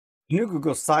New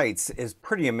Google Sites is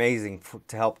pretty amazing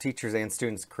to help teachers and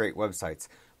students create websites,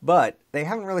 but they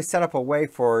haven't really set up a way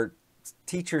for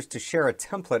teachers to share a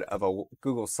template of a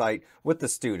Google site with the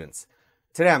students.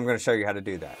 Today I'm going to show you how to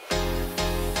do that.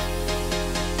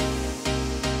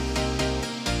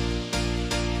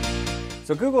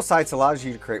 So Google Sites allows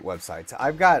you to create websites.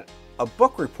 I've got a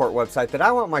book report website that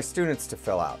I want my students to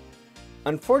fill out.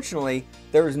 Unfortunately,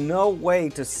 there is no way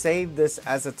to save this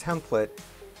as a template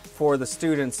for the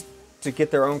students to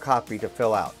get their own copy to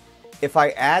fill out. If I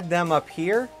add them up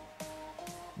here,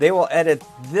 they will edit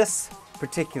this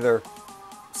particular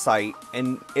site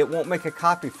and it won't make a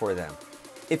copy for them.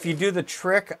 If you do the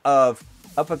trick of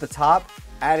up at the top,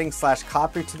 adding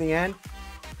 /copy to the end,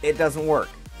 it doesn't work.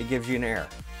 It gives you an error.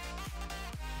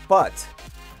 But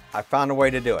I found a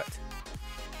way to do it.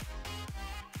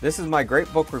 This is my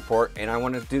great book report and I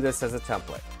want to do this as a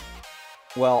template.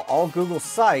 Well, all Google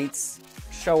Sites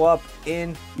show up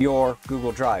in your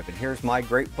Google Drive, and here's my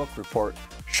great book report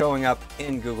showing up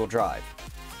in Google Drive.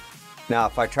 Now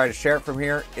if I try to share it from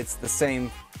here, it's the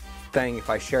same thing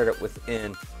if I shared it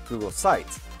within Google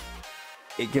Sites.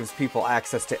 It gives people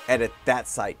access to edit that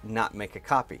site, not make a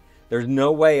copy. There's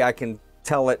no way I can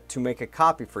tell it to make a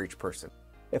copy for each person.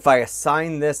 If I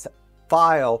assign this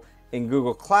file in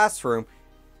Google Classroom,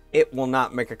 it will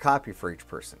not make a copy for each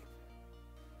person.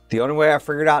 The only way I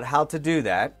figured out how to do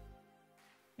that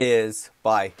is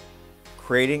by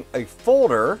creating a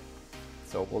folder.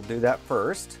 So we'll do that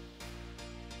first.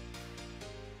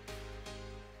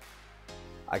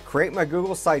 I create my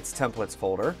Google Sites templates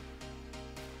folder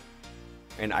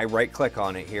and I right click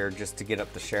on it here just to get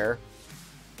up the share.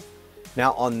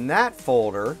 Now on that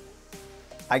folder,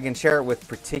 I can share it with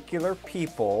particular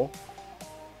people,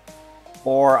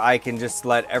 or I can just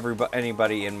let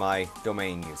anybody in my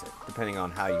domain use it, depending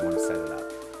on how you want to set it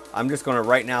up. I'm just going to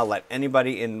right now let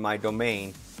anybody in my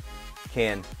domain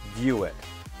can view it.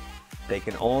 They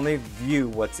can only view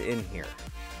what's in here.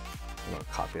 I'm going to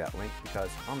copy that link because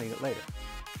I'll need it later.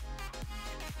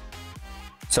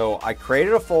 So I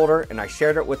created a folder and I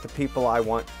shared it with the people I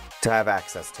want to have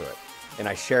access to it. And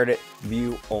I shared it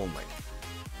view only.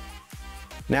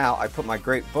 Now I put my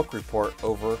great book report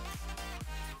over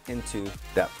into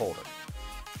that folder.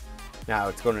 Now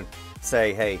it's going to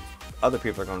say, hey, other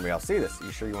people are going to be able to see this. You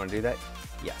sure you want to do that?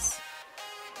 Yes.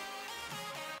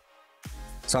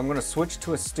 So I'm going to switch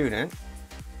to a student.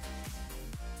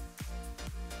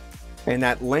 And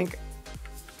that link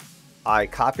I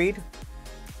copied,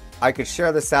 I could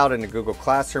share this out in the Google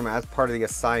Classroom as part of the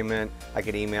assignment. I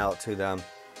could email it to them.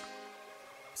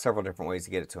 Several different ways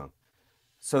to get it to them.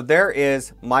 So there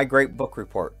is my great book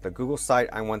report, the Google site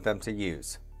I want them to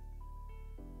use.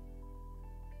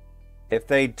 If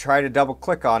they try to double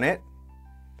click on it,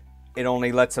 it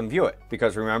only lets them view it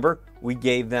because remember, we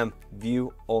gave them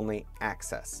view only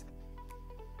access.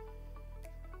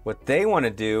 What they want to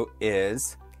do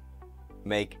is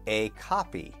make a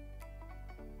copy.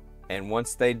 And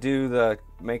once they do the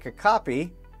make a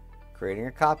copy, creating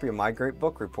a copy of my great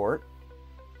book report,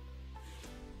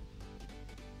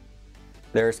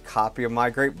 there's copy of my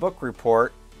great book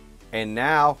report. And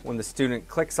now when the student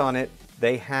clicks on it,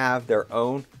 they have their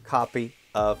own copy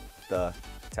of the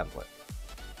template.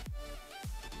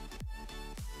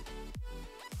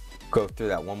 Go through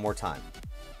that one more time.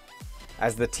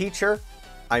 As the teacher,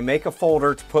 I make a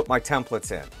folder to put my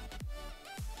templates in.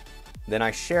 Then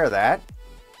I share that.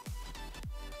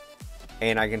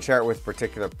 And I can share it with a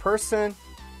particular person,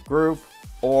 group,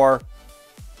 or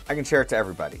I can share it to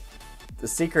everybody. The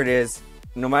secret is,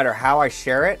 no matter how I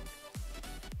share it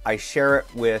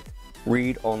with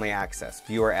read-only access,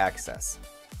 viewer access.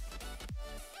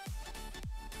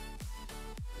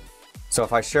 So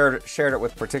if I shared it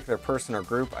with a particular person or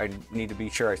group, I need to be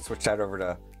sure I switch that over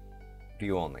to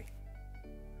view only.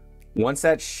 Once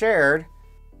that's shared,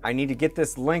 I need to get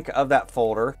this link of that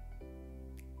folder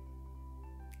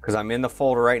because I'm in the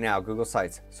folder right now, Google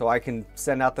Sites. So I can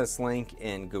send out this link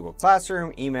in Google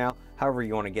Classroom, email, however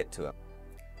you want to get to it.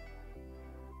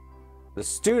 The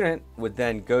student would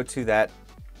then go to that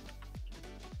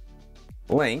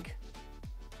link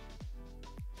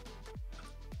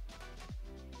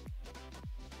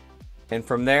and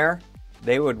from there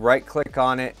they would right click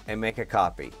on it and make a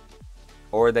copy,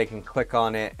 or they can click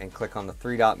on it and click on the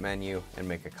three-dot menu and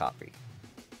make a copy.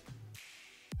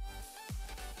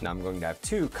 Now I'm going to have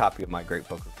two copies of my great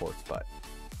book reports, but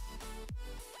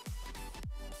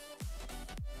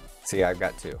see, I've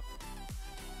got two.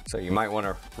 So you might want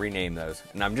to rename those.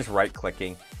 And I'm just right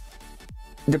clicking.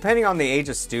 Depending on the age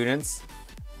of students,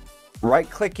 right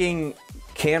clicking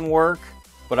can work,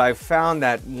 but I've found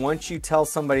that once you tell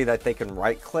somebody that they can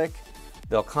right click,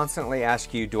 they'll constantly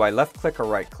ask you, do I left click or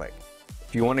right click?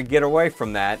 If you want to get away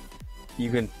from that, you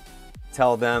can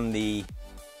tell them the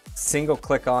single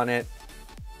click on it.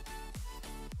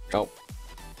 Oh,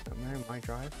 am I in my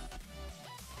drive?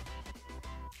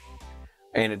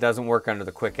 And it doesn't work under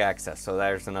the quick access, so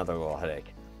there's another little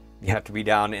headache. You have to be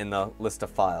down in the list of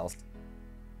files.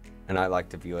 And I like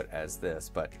to view it as this,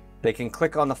 but they can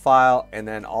click on the file and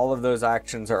then all of those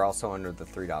actions are also under the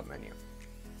three-dot menu.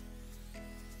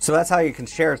 So that's how you can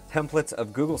share templates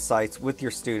of Google Sites with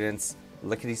your students.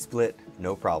 Lickety-split,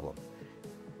 no problem.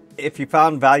 If you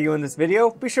found value in this video,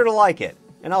 be sure to like it.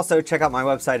 And also check out my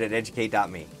website at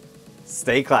educate.me.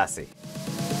 Stay classy.